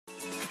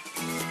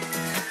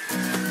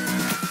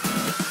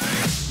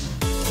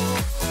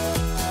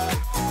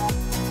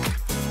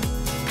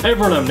Hey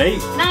everyone, I'm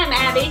Nate. And I'm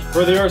Abby.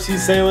 We're the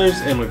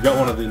TheRcSaylors, and we've got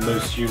one of the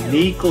most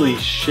uniquely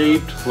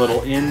shaped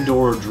little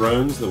indoor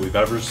drones that we've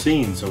ever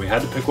seen. So we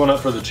had to pick one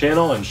up for the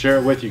channel and share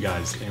it with you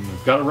guys. And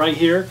we've got it right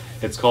here.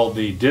 It's called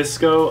the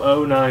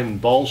Diso 09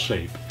 Ball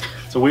Shape.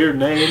 It's a weird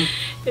name.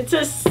 It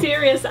says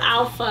Sirius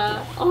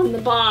Alpha on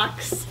the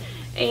box,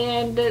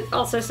 and it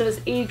also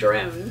says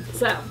e-drone.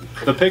 So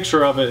the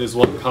picture of it is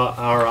what caught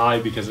our eye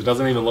because it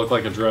doesn't even look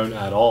like a drone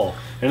at all.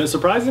 And it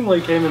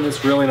surprisingly came in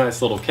this really nice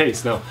little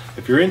case. Now,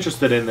 if you're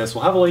interested in this,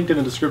 we'll have a link in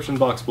the description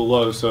box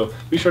below, so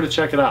be sure to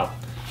check it out.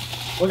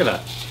 Look at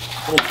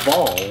that little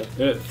ball.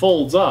 It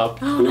folds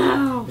up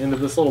into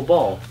this little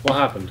ball. What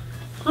happened?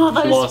 Oh,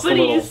 those she lost footies.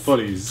 The little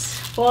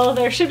footies. Well,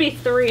 there should be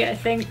 3, I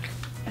think.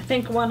 I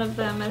think one of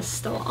them is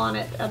still on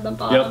it at the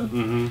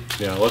bottom.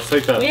 Yep. Yeah, let's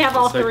take that. We have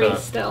all 3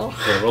 still.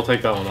 Yeah, we'll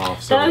take that one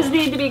off. So those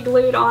need to be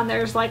glued on.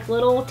 There's like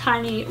little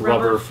tiny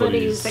rubber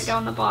footies that go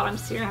on the bottom,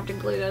 so you're going to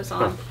have to glue those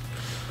on.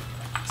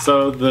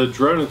 So the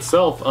drone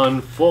itself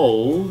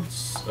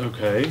unfolds.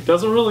 Okay,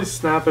 doesn't really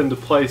snap into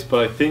place,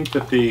 but I think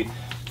that the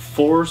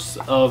force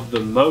of the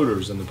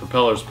motors and the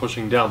propellers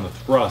pushing down the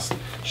thrust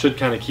should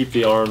kind of keep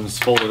the arms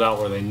folded out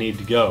where they need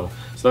to go.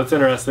 So that's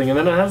interesting. And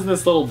then it has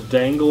this little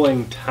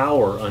dangling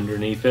tower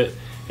underneath it,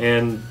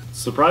 and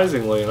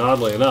surprisingly and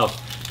oddly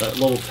enough, that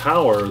little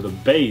tower, the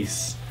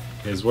base,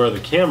 is where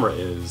the camera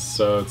is.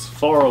 So it's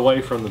far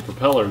away from the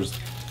propellers.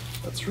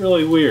 That's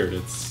really weird.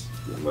 It's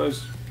the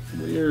most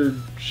weird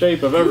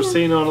shape I've ever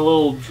seen on a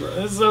little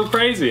drone. It's so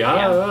crazy.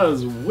 Yeah. That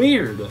is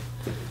weird.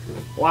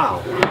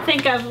 Wow. I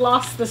think I've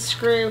lost the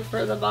screw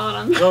for the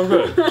bottom. Oh,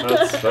 good.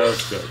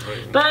 That's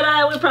good.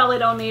 But we probably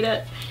don't need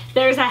it.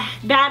 There's a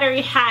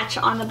battery hatch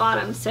on the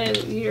bottom, so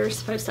you're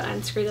supposed to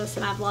unscrew this,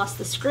 and I've lost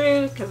the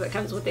screw because it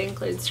comes with the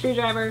included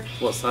screwdriver.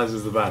 What size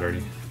is the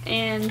battery?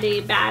 And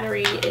the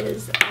battery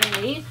is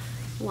a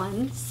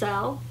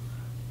 1-cell,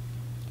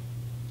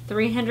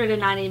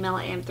 390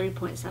 milliamp,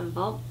 3.7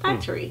 volt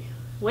battery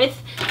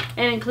with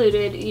an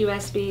included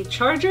USB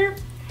charger,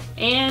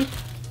 and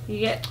you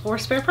get 4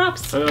 spare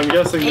props. I'm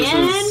guessing this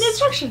is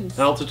instructions.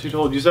 Altitude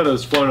hold. You said it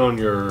was flown on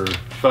your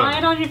phone. Fly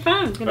it on your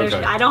phone.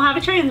 Okay. I don't have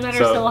a transmitter,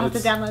 So so we'll have to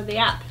download the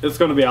app. It's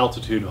going to be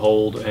altitude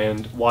hold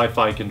and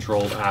Wi-Fi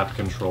controlled, app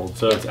controlled.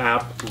 So it's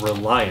app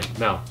reliant.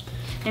 Now,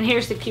 and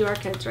here's the QR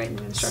codes right in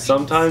the instructions.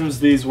 sometimes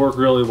these work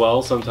really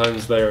well.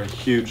 Sometimes they're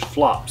huge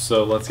flops.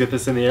 So let's get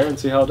this in the air and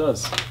see how it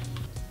does.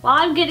 While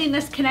I'm getting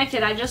this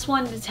connected, I just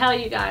wanted to tell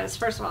you guys,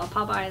 first of all,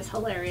 Popeye is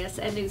hilarious,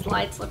 and these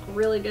lights look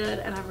really good,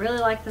 and I really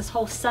like this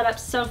whole setup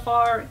so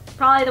far.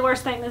 Probably the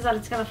worst thing is that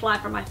it's going to fly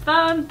from my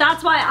phone.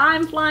 That's why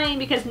I'm flying,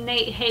 because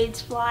Nate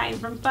hates flying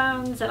from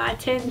phones, and I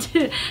tend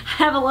to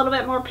have a little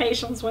bit more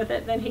patience with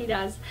it than he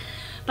does.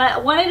 But I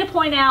wanted to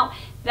point out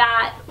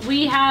that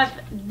we have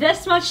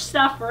this much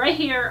stuff right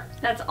here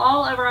that's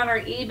all over on our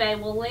eBay.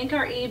 We'll link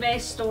our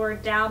eBay store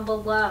down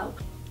below.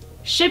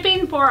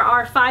 Shipping for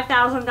our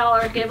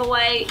 $5,000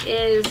 giveaway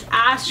is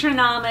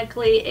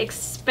astronomically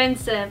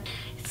expensive.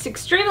 It's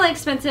extremely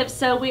expensive,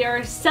 so we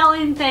are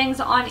selling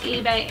things on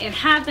eBay and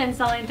have been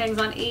selling things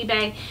on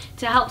eBay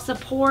to help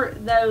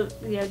support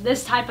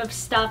this type of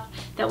stuff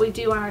that we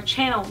do on our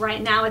channel. Right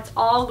now it's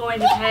all going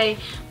to pay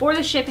for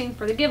the shipping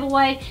for the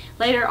giveaway.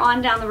 Later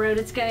on down the road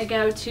it's going to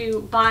go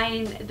to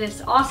buying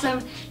this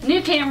awesome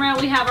new camera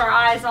we have our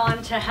eyes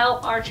on to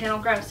help our channel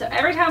grow. So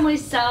every time we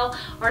sell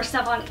our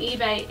stuff on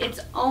eBay, it's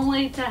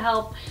only to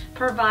help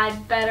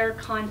provide better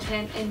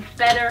content and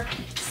better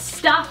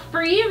stuff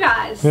for you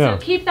guys. Yeah.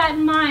 So keep that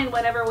in mind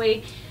whenever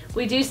we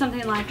do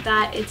something like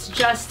that. It's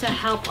just to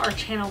help our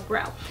channel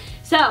grow.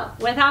 So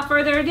without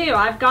further ado,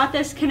 I've got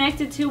this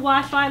connected to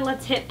Wi-Fi.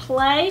 Let's hit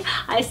play.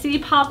 I see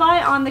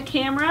Popeye on the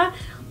camera.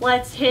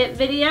 Let's hit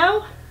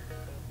video.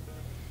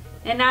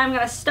 And now I'm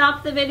going to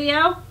stop the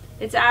video.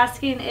 It's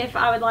asking if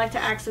I would like to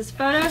access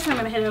photos. I'm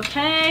going to hit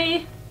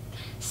OK.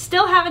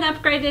 Still haven't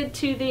upgraded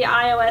to the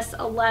iOS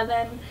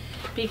 11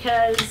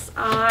 because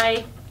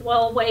I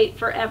will wait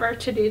forever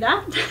to do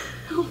that.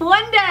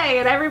 One day,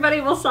 and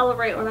everybody will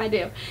celebrate when I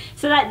do.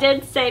 So that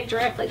did save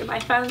directly to my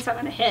phone, so I'm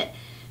going to hit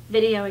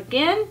video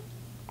again.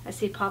 I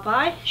see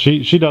Popeye.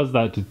 She does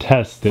that to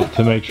test it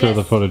to make sure Yes,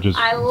 the footage is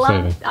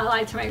saving. I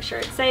like to make sure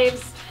it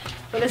saves.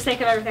 For the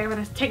sake of everything, I'm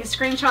going to take a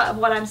screenshot of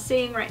what I'm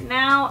seeing right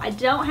now. I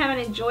don't have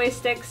any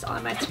joysticks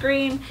on my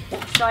screen,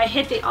 so I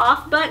hit the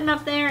off button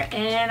up there,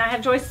 and I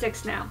have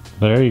joysticks now.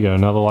 There you go.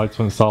 Now the lights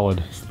went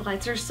solid. The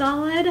lights are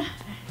solid.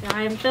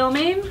 I am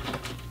filming.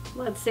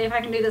 Let's see if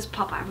I can do this.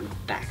 Popeye, I'm going to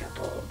back up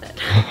a little bit.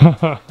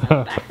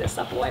 Back this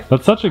up away from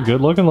That's such a good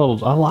looking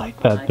little, I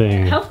like that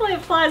thing. Hopefully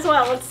it flies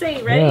well. Let's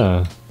see. Ready?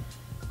 Yeah.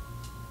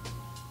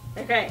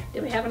 Okay,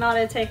 do we have an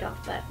auto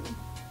takeoff button?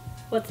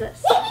 What's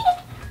this?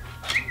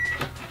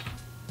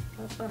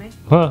 That's funny.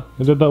 Huh,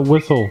 it did that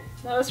whistle.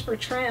 That was for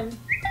trim.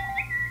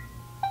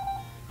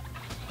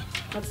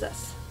 What's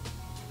this?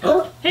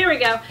 Here we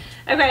go.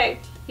 Okay,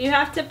 you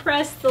have to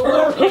press the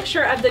little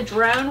picture of the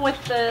drone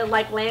with the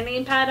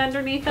landing pad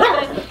underneath of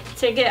it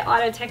to get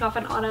auto takeoff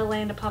and auto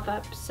land to pop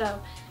up. So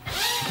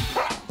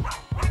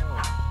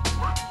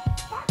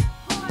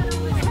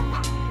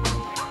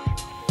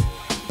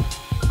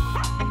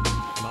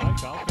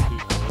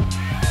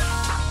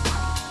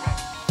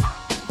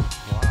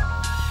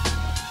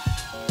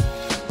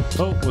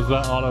Oh, was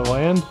that auto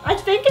land? I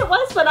think it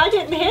was, but I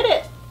didn't hit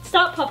it.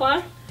 Stop,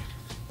 Popeye.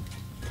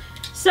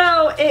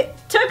 So it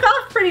took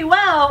off pretty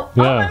well.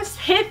 Yeah. Almost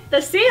hit the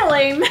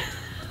ceiling,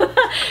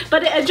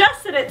 but it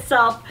adjusted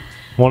itself.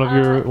 One of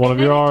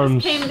your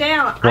arms came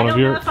down. I don't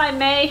know if I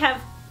may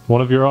have. One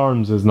of your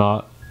arms is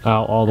not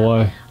out all the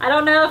way. I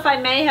don't know if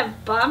I may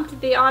have bumped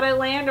the auto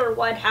land or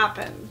what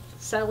happened.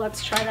 So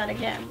let's try that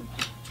again.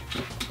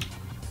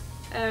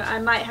 I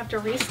might have to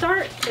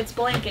restart. It's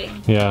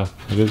blinking. Yeah,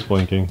 it is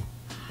blinking.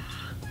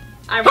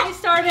 I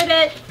restarted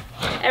it.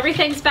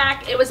 Everything's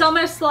back. It was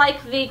almost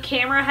like the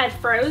camera had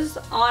froze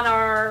on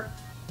our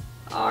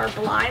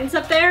blinds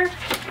up there.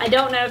 I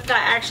don't know if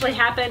that actually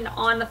happened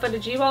on the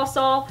footage you all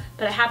saw,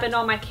 but it happened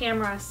on my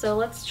camera. So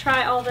let's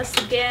try all this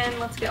again.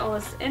 Let's get all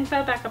this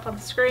info back up on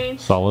the screen.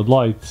 Solid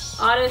lights.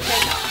 Auto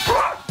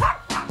takeoff.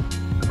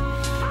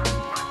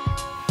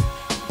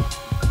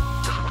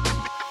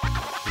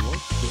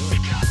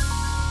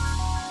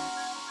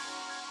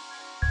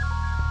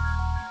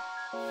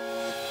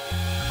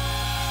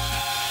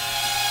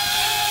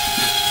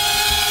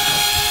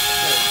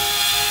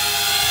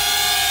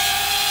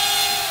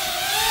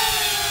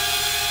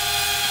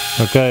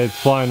 Okay, it's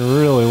flying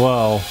really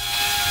well.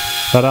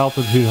 That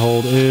altitude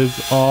hold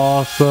is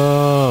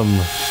awesome.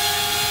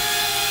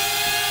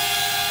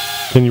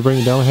 Can you bring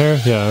it down here?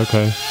 Yeah,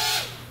 okay.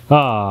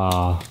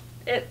 Ah.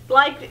 It's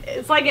like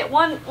it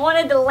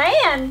wanted to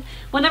land.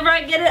 Whenever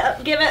I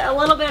give it a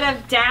little bit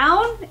of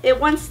down, it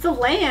wants to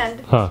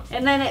land. Huh.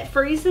 And then it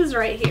freezes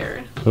right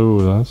here.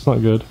 Ooh, that's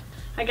not good.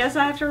 I guess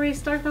I have to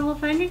restart the whole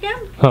thing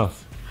again. Huh.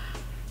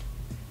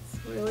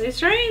 It's really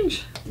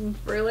strange. And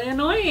really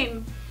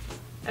annoying.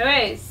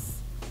 Anyways.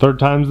 Third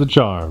time's the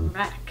charm.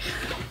 Back.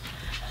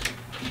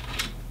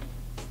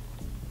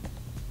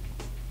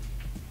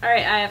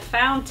 Alright, I have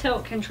found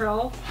tilt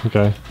control.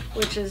 Okay.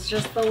 Which is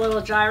just the little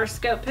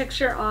gyroscope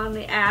picture on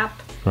the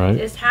app. Right.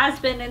 This has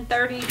been in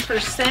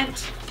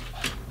 30%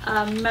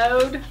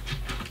 mode.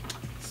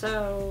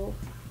 So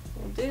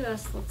we'll do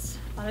this. Let's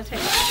let it take.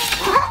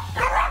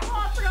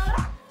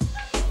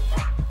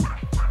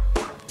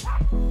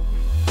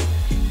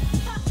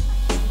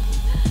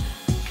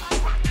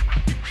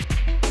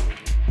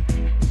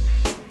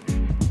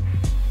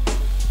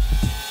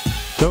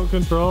 Tilt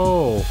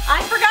control.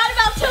 I forgot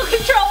about tilt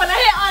control when I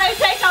hit auto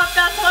takeoff.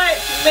 That's what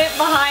went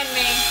behind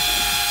me.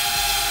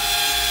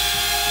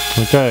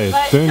 Okay,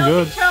 But doing tilt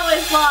good. control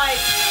is like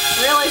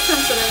really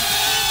sensitive.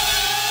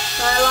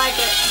 But I like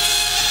it.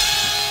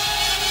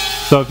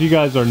 So if you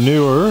guys are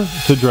newer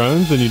to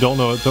drones and you don't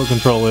know what tilt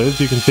control is,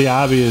 you can see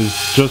Abby is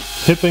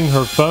just tipping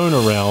her phone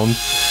around,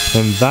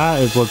 and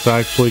that is what's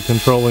actually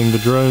controlling the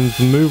drone's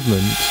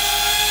movement.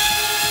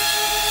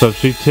 So if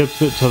she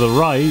tips it to the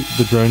right,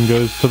 the drone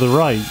goes to the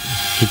right.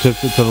 If she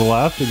tips it to the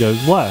left, it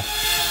goes left.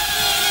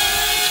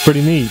 It's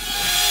pretty neat.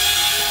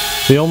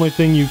 The only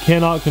thing you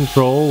cannot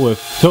control with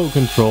tilt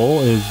control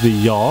is the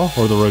yaw,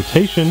 or the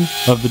rotation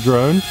of the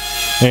drone,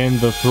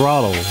 and the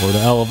throttle, or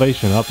the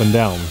elevation up and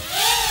down.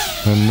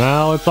 And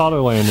now it's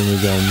auto landing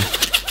again.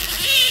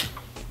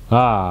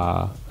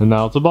 Ah, and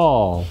now it's a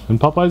ball. And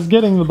Popeye's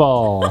getting the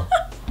ball. I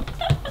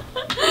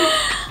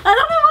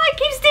don't know why it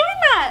keeps doing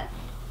that.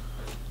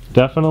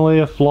 Definitely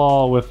a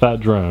flaw with that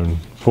drone,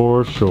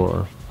 for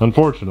sure.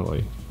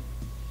 Unfortunately.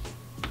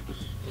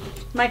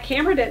 My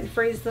camera didn't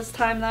freeze this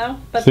time though,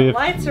 but See the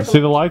lights are. See,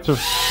 the lights are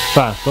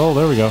fast. Oh,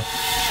 there we go.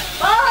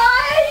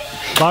 Bye!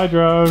 Bye,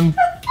 drone.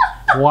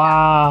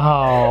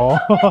 Wow.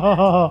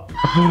 I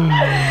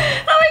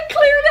went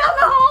clear down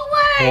the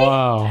hallway.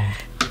 Wow.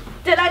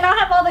 Did I not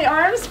have all the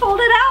arms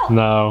folded out?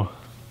 No.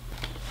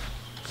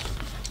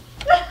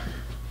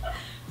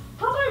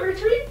 Popeye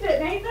retrieved it,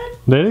 Nathan.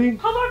 Did he? Popeye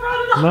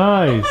brought it up.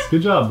 Nice.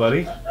 Good job,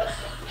 buddy.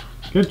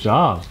 Good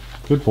job.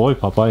 Good boy,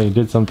 Popeye. You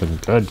did something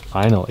good,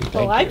 finally. The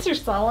Thank lights you. are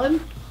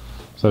solid.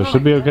 So it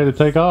should be okay to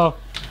take off,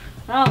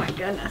 Oh my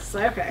goodness.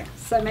 Okay.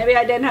 So maybe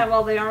I didn't have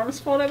all the arms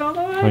folded all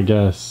the way? I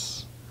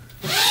guess.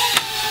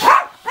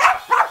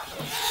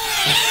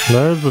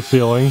 There's the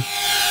ceiling.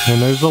 And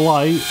there's the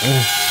light.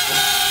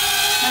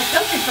 My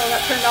tilt control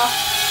got turned off.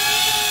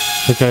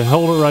 Okay,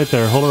 hold it right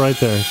there. Hold it right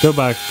there. Go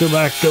back. Go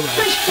back. Go back.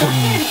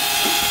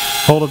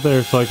 Hold it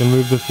there so I can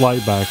move this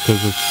light back,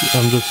 because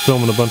I'm just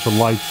filming a bunch of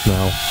lights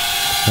now.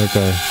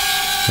 Okay.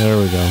 There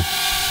we go.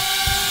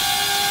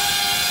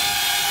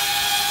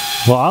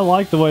 Well, I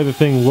like the way the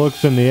thing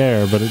looks in the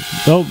air, but it...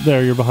 Oh,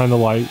 there, you're behind the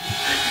light.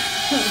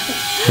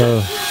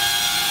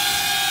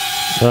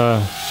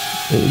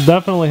 It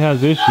definitely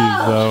has issues,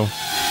 though.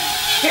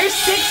 Here's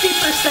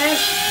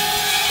 60%.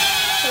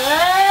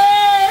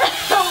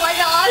 Oh my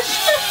gosh.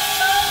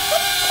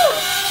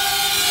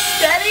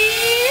 Steady.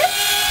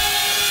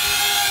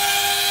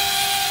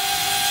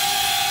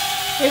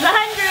 Here's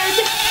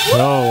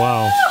 100. Oh,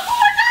 wow. Oh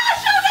my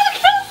gosh, I'm gonna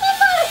kill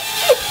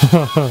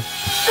somebody.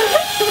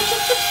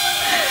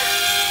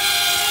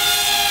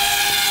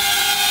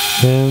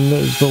 And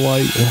there's the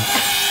light.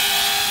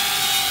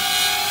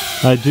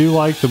 I do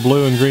like the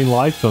blue and green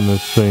lights on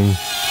this thing.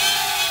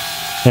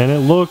 And it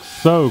looks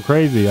so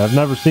crazy. I've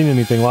never seen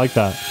anything like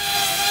that.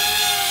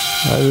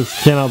 I just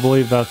cannot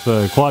believe that's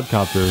a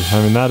quadcopter.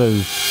 I mean, that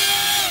is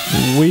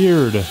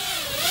weird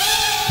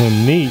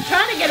and neat. I'm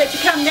trying to get it to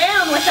come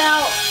down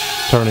without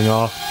turning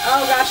off.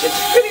 Oh gosh,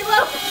 it's pretty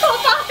low. Oh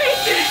my!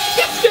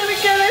 He's gonna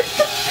get it.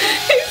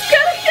 He's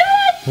gonna get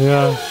it.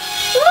 Yeah.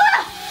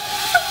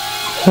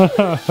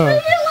 Pretty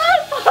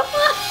low.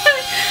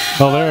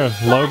 Oh, there,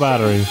 low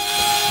battery.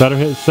 Better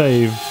hit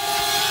save.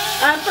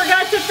 I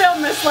forgot to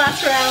film this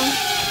last round.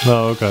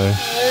 Oh, okay.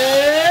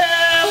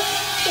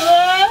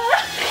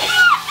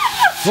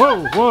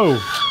 Whoa, whoa,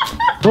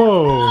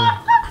 whoa.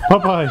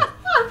 Popeye,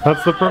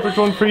 that's the perfect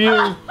one for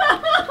you.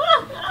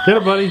 Get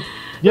it, buddy.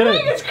 Get it.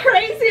 It's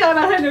crazy on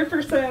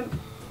 100%.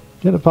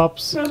 Get it,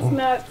 Pops. That's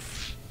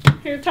nuts.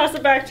 Here, toss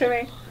it back to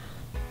me.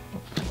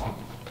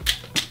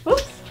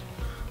 Oops.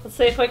 Let's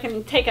see if we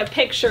can take a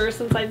picture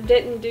since I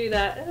didn't do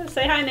that.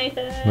 Say hi,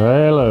 Nathan.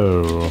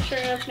 Hello.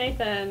 Picture of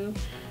Nathan.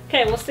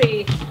 Okay, we'll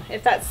see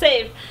if that's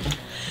saved.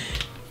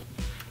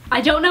 I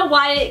don't know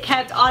why it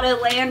kept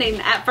auto landing.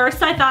 At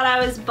first I thought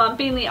I was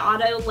bumping the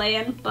auto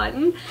land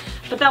button,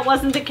 but that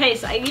wasn't the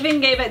case. I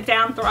even gave it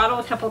down throttle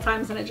a couple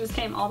times and it just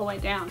came all the way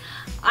down.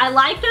 I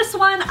like this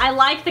one. I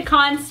like the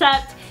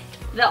concept.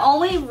 The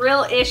only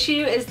real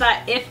issue is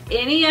that if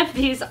any of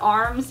these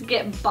arms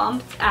get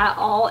bumped at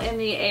all in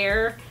the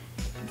air,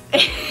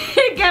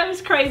 it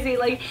goes crazy.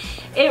 Like,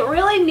 it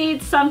really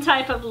needs some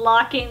type of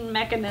locking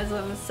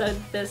mechanism so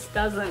this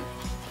doesn't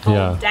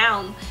fall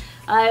down.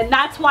 And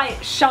that's why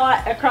it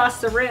shot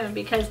across the room,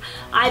 because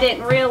I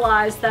didn't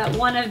realize that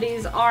one of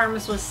these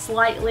arms was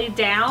slightly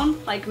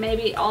down. Like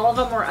maybe all of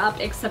them were up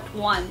except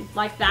one,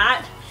 like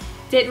that.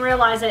 Didn't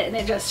realize it and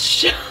it just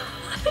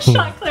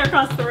shot clear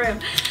across the room.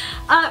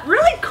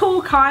 Really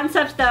cool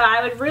concept though.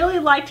 I would really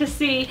like to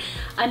see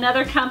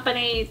another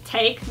company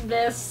take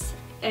this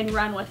and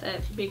run with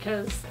it,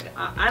 because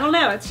I don't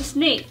know, it's just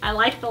neat. I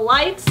like the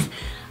lights.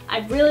 I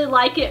really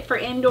like it for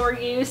indoor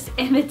use,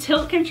 and the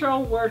tilt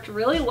control worked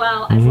really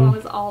well as long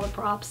as all the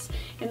props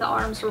and the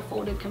arms were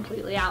folded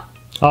completely out.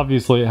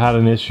 Obviously it had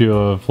an issue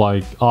of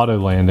like auto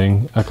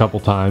landing a couple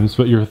times,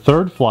 but your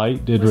third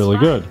flight did really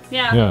good.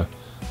 Yeah.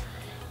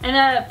 And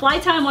the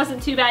flight time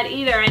wasn't too bad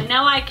either. I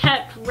know I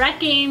kept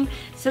wrecking,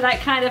 so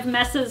that kind of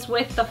messes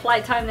with the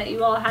flight time that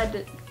you all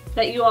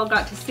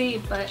got to see,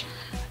 but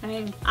I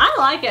mean, I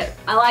like it.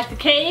 I like the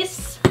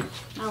case.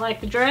 I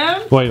like the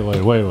drone. Wait.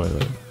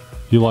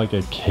 You like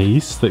a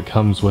case that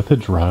comes with a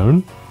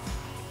drone?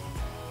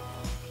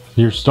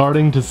 You're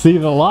starting to see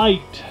the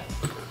light.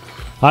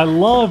 I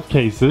love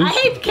cases. I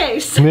hate the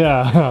case.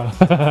 Yeah.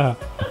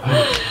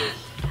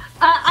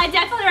 I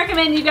definitely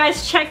recommend you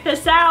guys check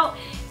this out,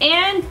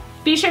 and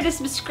be sure to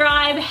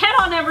subscribe. Head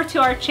on over to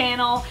our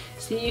channel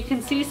so you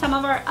can see some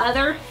of our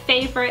other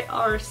favorite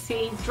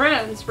RC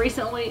drones.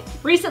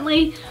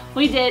 Recently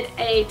we did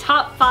a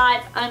top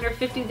 5 under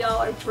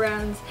 $50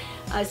 drones.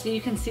 So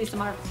you can see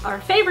some of our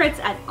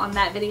favorites on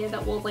that video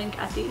that we'll link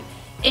at the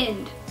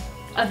end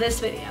of this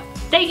video.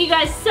 Thank you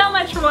guys so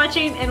much for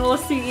watching, and we'll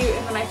see you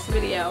in the next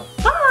video.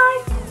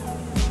 Bye!